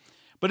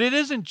 But it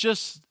isn't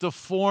just the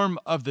form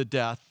of the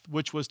death,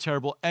 which was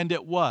terrible, and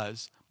it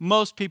was.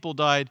 Most people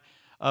died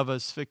of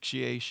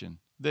asphyxiation.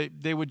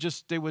 They would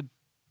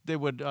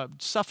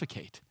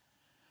suffocate.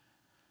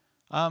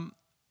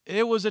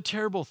 It was a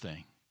terrible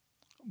thing.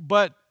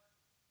 But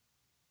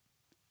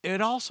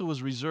it also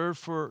was reserved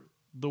for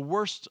the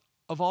worst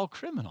of all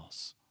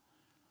criminals.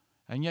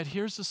 And yet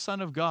here's the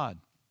Son of God,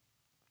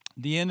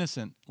 the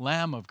innocent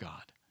Lamb of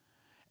God,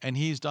 and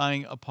he's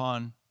dying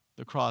upon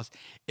the cross.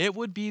 It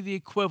would be the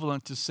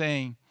equivalent to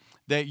saying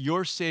that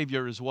your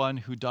Savior is one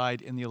who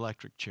died in the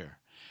electric chair.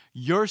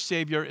 Your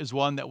Savior is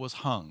one that was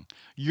hung.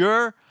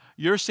 Your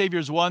Savior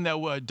is one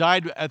that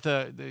died at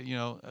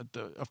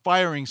a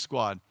firing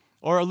squad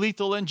or a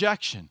lethal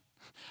injection.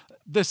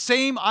 The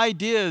same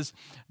ideas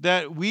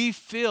that we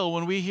feel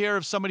when we hear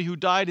of somebody who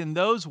died in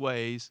those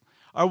ways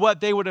are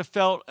what they would have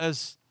felt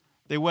as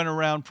they went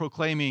around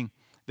proclaiming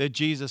that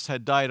Jesus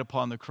had died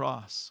upon the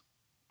cross.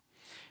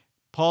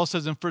 Paul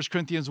says in 1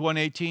 Corinthians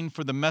 1:18,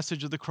 "For the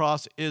message of the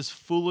cross is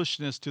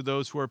foolishness to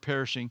those who are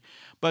perishing,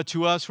 but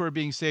to us who are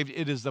being saved,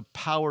 it is the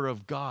power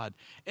of God."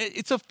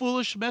 It's a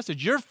foolish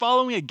message. You're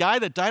following a guy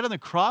that died on the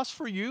cross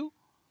for you?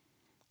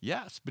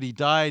 Yes, but he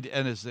died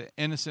as an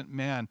innocent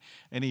man,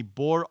 and he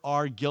bore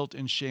our guilt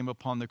and shame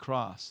upon the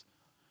cross.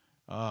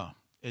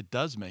 It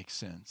does make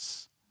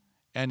sense.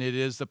 And it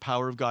is the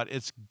power of God.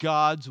 It's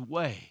God's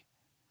way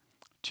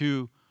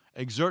to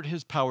exert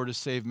his power to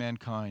save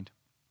mankind.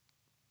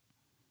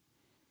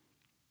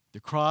 The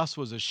cross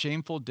was a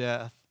shameful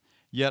death,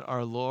 yet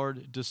our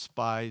Lord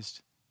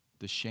despised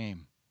the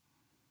shame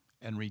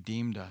and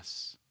redeemed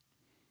us.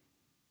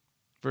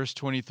 Verse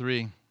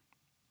 23,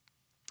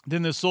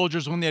 "Then the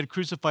soldiers, when they had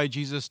crucified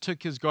Jesus,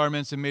 took his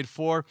garments and made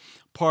 4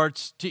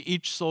 parts, to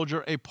each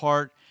soldier a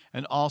part,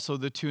 and also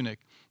the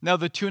tunic. Now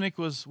the tunic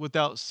was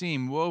without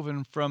seam,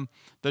 woven from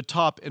the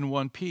top in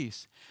one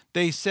piece.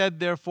 They said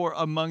therefore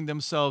among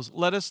themselves,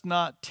 'Let us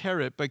not tear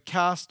it, but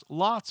cast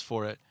lots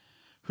for it,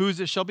 whose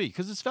it shall be,'"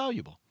 because it's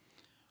valuable.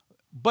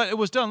 But it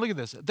was done, look at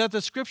this, "that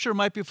the scripture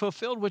might be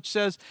fulfilled, which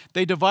says,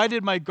 'They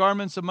divided my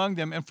garments among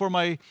them, and for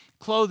my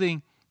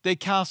clothing they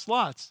cast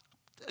lots.'"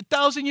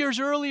 1,000 years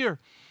earlier,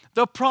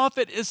 the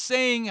prophet is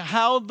saying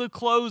how the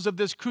clothes of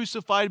this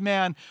crucified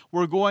man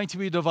were going to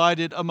be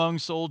divided among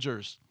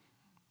soldiers.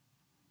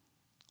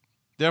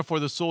 Therefore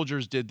the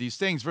soldiers did these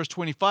things. Verse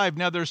 25,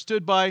 "Now there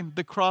stood by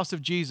the cross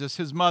of Jesus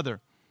his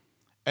mother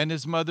and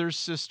his mother's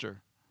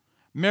sister,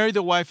 Mary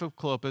the wife of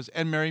Clopas,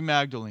 and Mary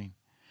Magdalene.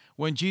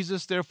 When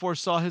Jesus therefore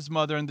saw his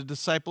mother and the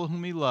disciple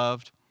whom he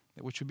loved,"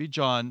 which would be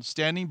John,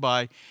 "standing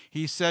by,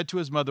 he said to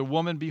his mother,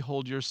 'Woman,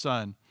 behold your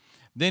son.'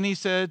 Then he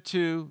said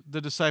to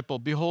the disciple,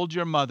 'Behold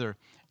your mother.'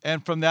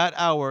 And from that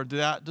hour,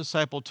 that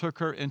disciple took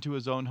her into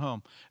his own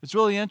home." It's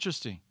really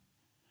interesting.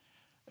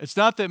 It's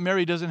not that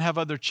Mary doesn't have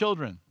other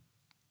children.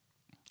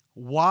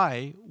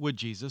 Why would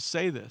Jesus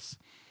say this?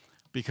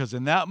 Because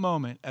in that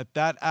moment, at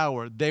that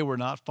hour, they were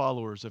not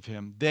followers of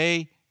him.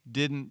 They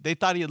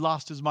thought he had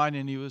lost his mind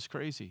and he was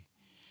crazy.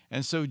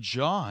 And so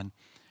John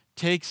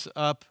takes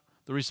up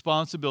the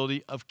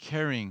responsibility of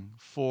caring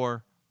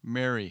for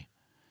Mary.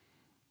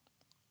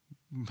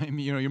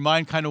 Maybe, your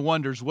mind kind of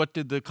wonders, what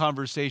did the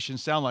conversation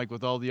sound like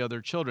with all the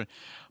other children?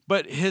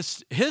 But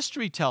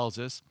history tells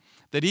us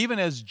that even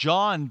as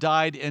John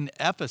died in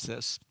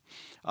Ephesus,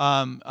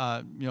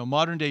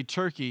 modern day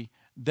Turkey,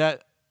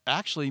 that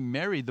actually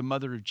Mary, the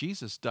mother of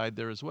Jesus, died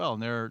there as well.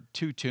 And there are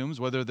 2 tombs,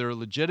 whether they're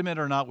legitimate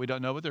or not, we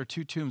don't know, but there are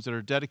 2 tombs that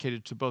are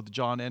dedicated to both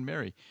John and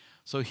Mary.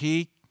 So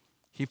he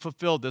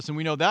fulfilled this, and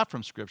we know that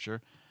from Scripture.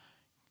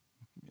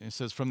 It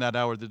says, "From that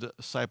hour, the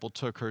disciple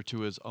took her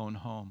to his own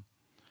home."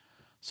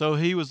 So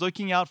he was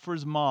looking out for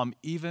his mom,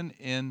 even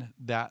in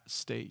that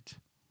state.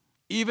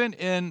 Even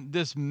in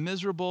this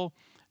miserable,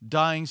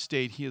 dying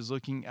state, he is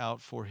looking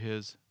out for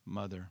his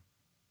mother.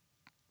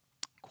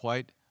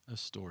 Quite a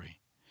story.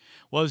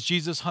 Well, as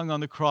Jesus hung on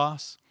the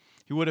cross,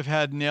 he would have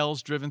had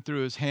nails driven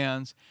through his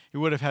hands. He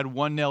would have had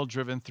 1 nail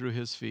driven through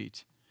his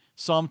feet.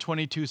 Psalm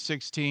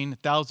 22:16,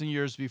 1,000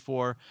 years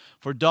before,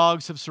 "For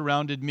dogs have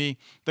surrounded me,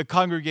 the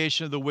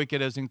congregation of the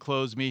wicked has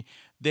enclosed me.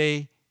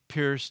 They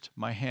pierced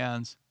my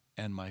hands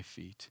and my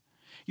feet."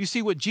 You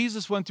see, what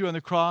Jesus went through on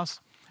the cross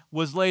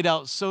was laid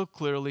out so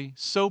clearly,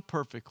 so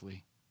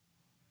perfectly.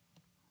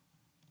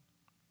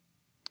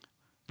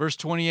 Verse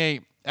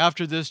 28,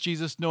 "After this,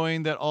 Jesus,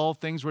 knowing that all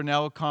things were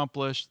now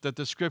accomplished, that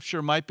the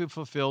scripture might be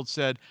fulfilled,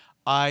 said,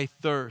 'I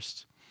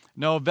thirst.'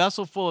 Now a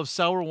vessel full of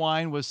sour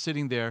wine was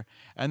sitting there,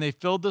 and they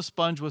filled the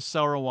sponge with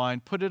sour wine,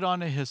 put it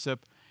on a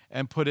hyssop,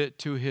 and put it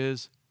to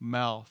his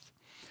mouth.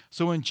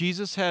 So when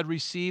Jesus had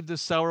received the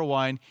sour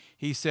wine,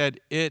 he said,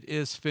 'It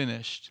is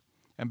finished,'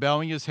 and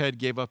bowing his head,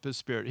 gave up his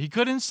spirit." He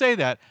couldn't say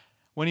that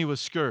when he was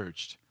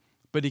scourged,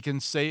 but he can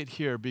say it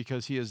here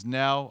because he is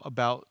now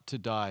about to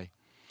die.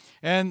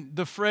 And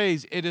the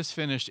phrase, "it is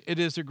finished," it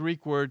is a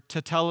Greek word,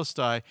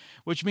 tetelestai,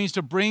 which means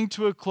to bring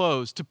to a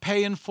close, to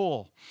pay in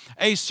full.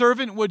 A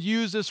servant would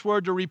use this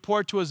word to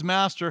report to his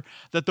master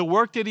that the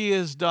work that he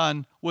has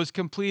done was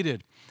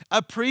completed.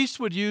 A priest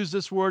would use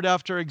this word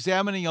after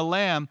examining a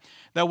lamb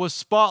that was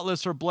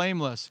spotless or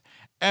blameless,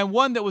 and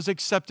one that was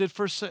accepted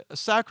for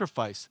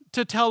sacrifice,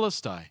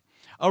 tetelestai.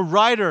 A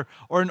writer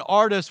or an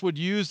artist would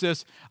use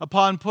this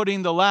upon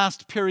putting the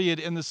last period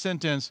in the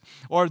sentence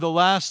or the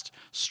last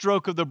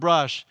stroke of the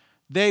brush.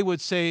 They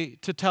would say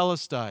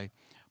tetelestai.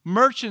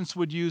 Merchants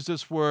would use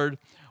this word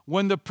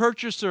When the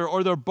purchaser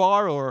or the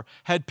borrower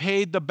had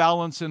paid the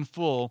balance in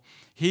full,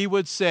 he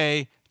would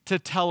say,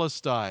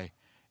 Tetelestai.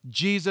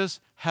 Jesus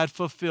had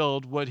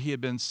fulfilled what he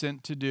had been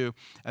sent to do,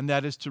 and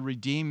that is to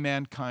redeem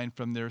mankind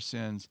from their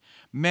sins.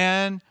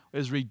 Man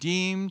is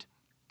redeemed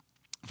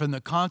from the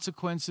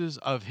consequences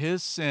of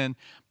his sin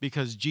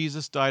because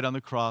Jesus died on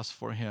the cross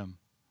for him.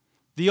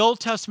 The Old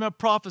Testament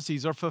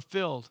prophecies are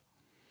fulfilled.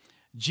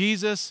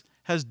 Jesus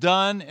has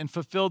done and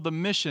fulfilled the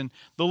mission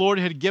the Lord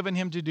had given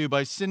him to do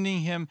by sending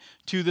him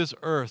to this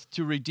earth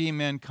to redeem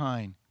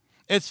mankind.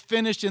 It's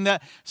finished in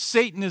that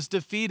Satan is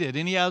defeated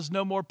and he has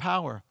no more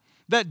power.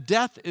 That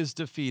death is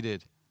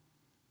defeated.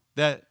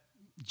 That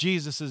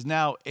Jesus is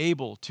now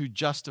able to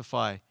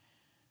justify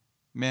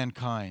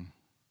mankind.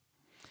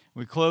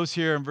 We close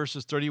here in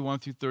verses 31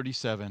 through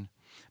 37.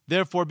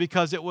 Therefore,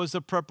 because it was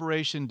the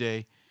preparation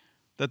day,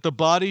 that the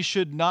body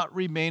should not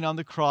remain on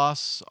the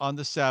cross on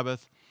the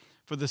Sabbath,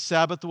 for the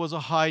Sabbath was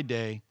a high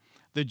day,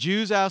 the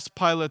Jews asked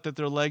Pilate that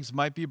their legs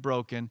might be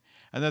broken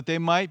and that they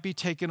might be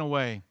taken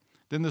away.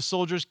 Then the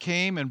soldiers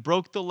came and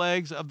broke the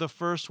legs of the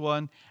first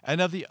one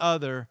and of the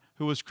other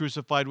who was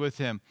crucified with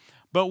him.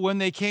 But when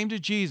they came to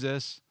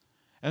Jesus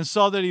and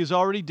saw that he was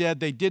already dead,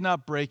 they did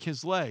not break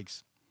his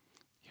legs.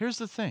 Here's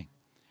the thing.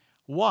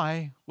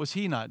 Why was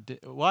he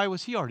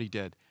already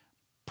dead?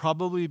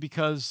 Probably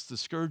because the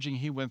scourging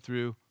he went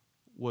through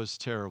was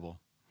terrible,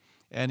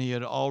 and he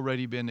had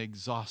already been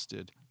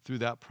exhausted through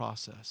that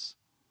process.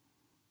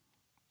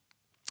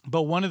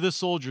 But one of the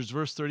soldiers,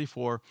 verse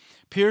 34,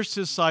 pierced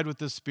his side with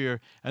a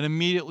spear, and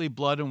immediately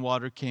blood and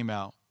water came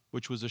out,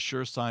 which was a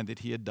sure sign that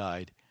he had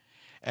died.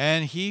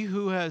 And he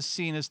who has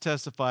seen has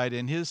testified,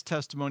 and his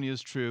testimony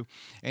is true,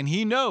 and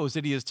he knows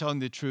that he is telling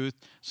the truth,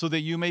 so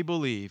that you may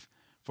believe.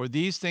 For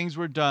these things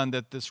were done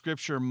that the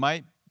scripture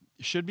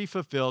should be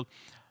fulfilled.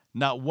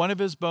 Not one of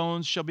his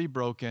bones shall be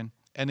broken.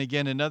 And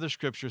again, another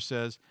scripture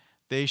says,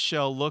 they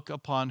shall look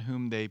upon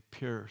whom they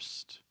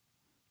pierced.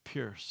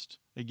 Pierced.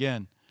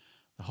 Again,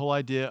 the whole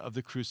idea of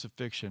the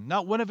crucifixion.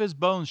 Not one of his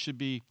bones should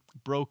be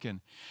broken.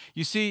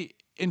 You see,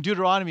 in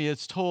Deuteronomy,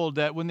 it's told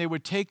that when they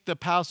would take the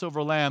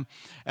Passover lamb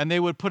and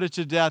they would put it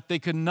to death, they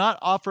could not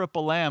offer up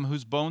a lamb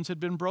whose bones had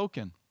been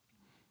broken.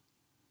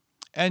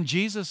 And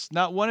Jesus,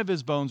 not one of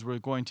his bones were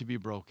going to be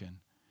broken.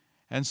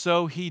 And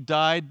so he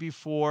died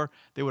before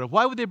they would have.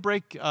 Why would they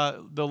break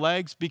the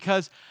legs?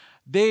 Because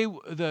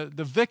the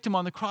victim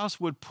on the cross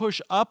would push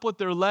up with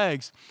their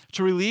legs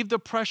to relieve the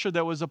pressure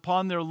that was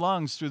upon their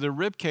lungs through their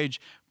rib cage,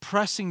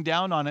 pressing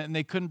down on it, and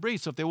they couldn't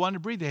breathe. So if they wanted to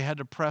breathe, they had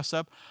to press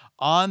up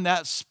on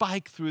that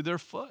spike through their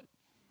foot.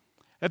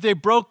 If they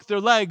broke their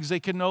legs, they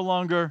could no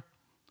longer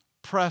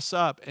press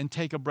up and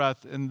take a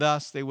breath, and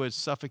thus they would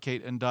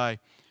suffocate and die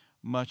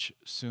much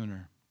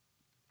sooner.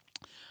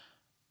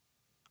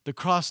 The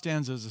cross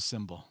stands as a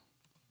symbol.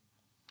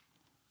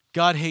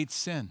 God hates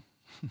sin,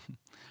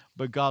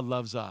 but God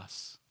loves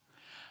us.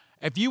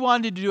 If you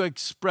wanted to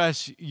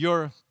express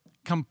your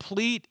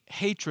complete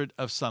hatred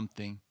of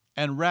something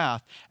and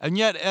wrath, and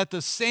yet at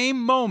the same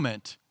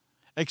moment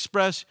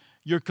express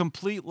your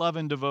complete love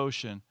and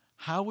devotion,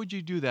 how would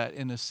you do that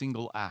in a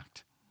single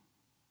act?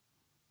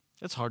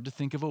 It's hard to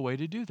think of a way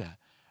to do that.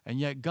 And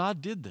yet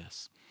God did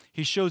this.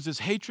 He shows his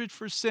hatred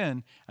for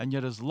sin and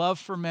yet his love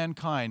for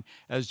mankind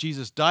as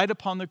Jesus died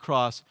upon the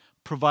cross,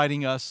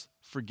 providing us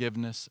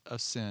forgiveness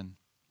of sin.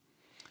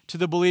 To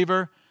the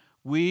believer,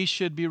 we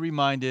should be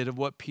reminded of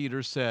what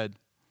Peter said.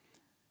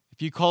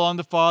 If you call on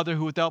the Father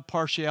who without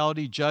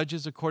partiality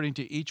judges according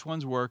to each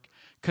one's work,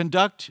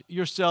 conduct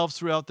yourselves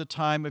throughout the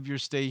time of your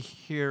stay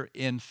here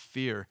in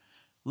fear.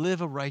 Live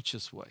a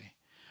righteous way,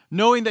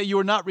 knowing that you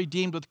are not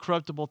redeemed with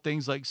corruptible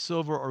things like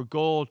silver or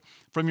gold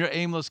from your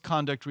aimless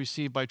conduct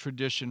received by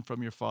tradition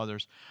from your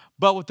fathers,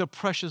 but with the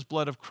precious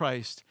blood of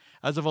Christ,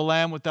 as of a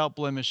lamb without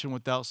blemish and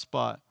without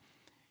spot.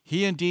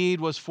 He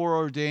indeed was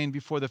foreordained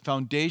before the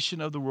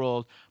foundation of the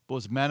world, but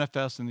was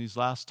manifest in these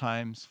last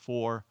times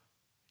for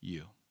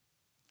you.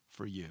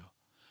 For you.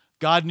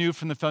 God knew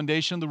from the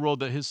foundation of the world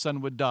that his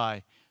Son would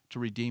die to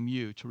redeem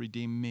you, to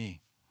redeem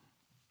me.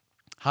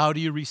 How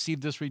do you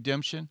receive this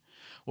redemption?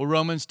 Well,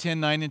 Romans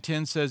 10:9 and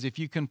 10 says, if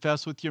you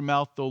confess with your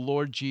mouth the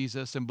Lord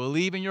Jesus and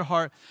believe in your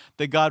heart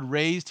that God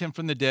raised him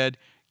from the dead,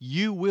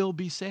 you will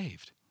be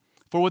saved.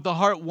 For with the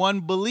heart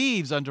one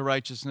believes unto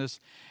righteousness,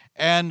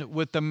 and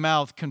with the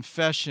mouth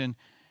confession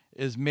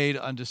is made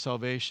unto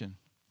salvation.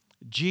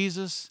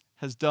 Jesus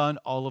has done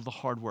all of the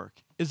hard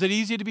work. Is it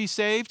easy to be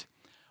saved?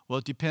 Well,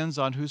 it depends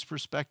on whose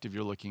perspective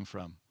you're looking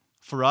from.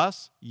 For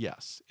us,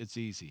 yes, it's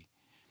easy.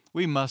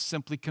 We must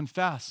simply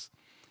confess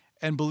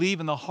and believe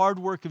in the hard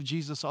work of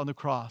Jesus on the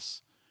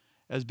cross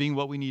as being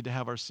what we need to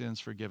have our sins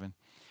forgiven.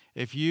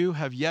 If you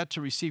have yet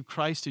to receive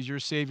Christ as your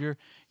Savior,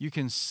 you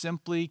can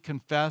simply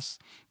confess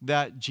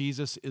that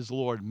Jesus is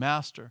Lord,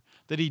 Master,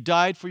 that he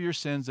died for your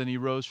sins and he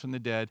rose from the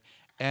dead,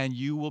 and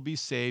you will be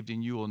saved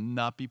and you will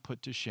not be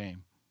put to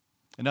shame.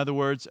 In other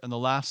words, on the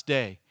last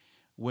day,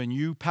 when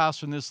you pass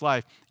from this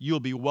life,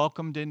 you'll be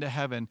welcomed into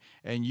heaven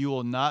and you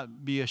will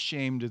not be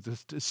ashamed of the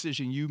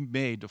decision you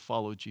made to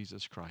follow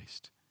Jesus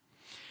Christ.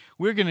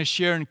 We're going to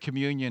share in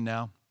communion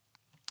now.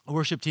 The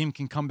worship team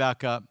can come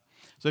back up.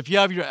 So if you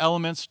have your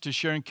elements to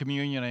share in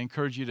communion, I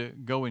encourage you to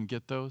go and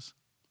get those.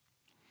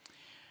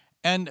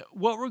 And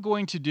what we're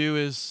going to do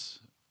is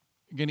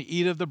we're going to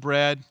eat of the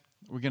bread,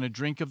 we're going to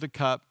drink of the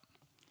cup,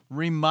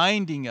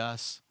 reminding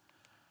us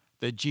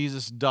that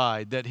Jesus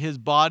died, that his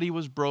body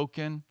was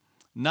broken,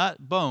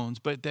 not bones,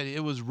 but that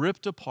it was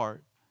ripped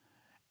apart,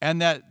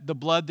 and that the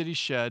blood that he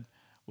shed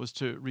was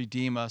to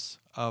redeem us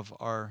of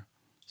our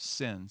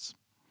sins.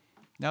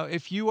 Now,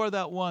 if you are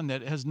that one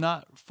that has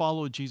not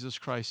followed Jesus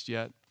Christ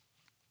yet,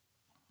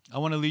 I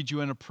want to lead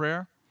you in a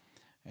prayer,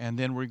 and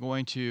then we're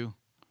going to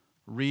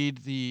read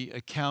the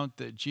account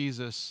that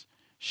Jesus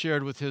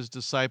shared with his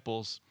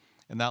disciples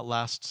in that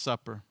Last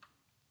Supper.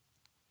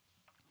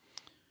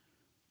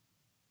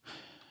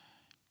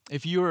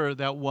 If you are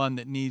that one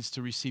that needs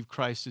to receive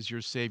Christ as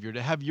your Savior,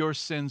 to have your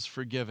sins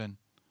forgiven,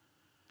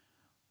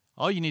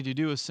 all you need to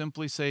do is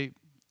simply say,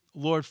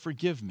 Lord,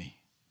 forgive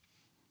me.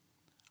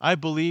 I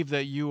believe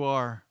that you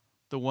are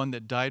the one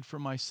that died for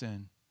my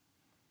sin,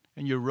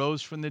 and you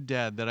rose from the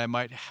dead that I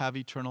might have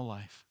eternal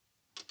life.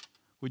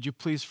 Would you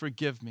please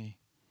forgive me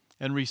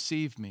and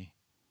receive me,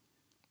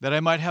 that I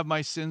might have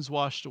my sins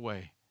washed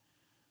away,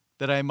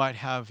 that I might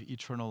have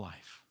eternal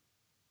life?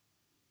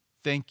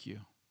 Thank you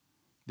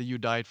that you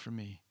died for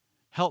me.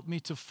 Help me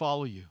to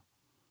follow you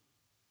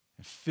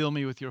and fill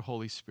me with your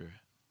Holy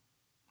Spirit.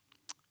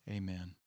 Amen.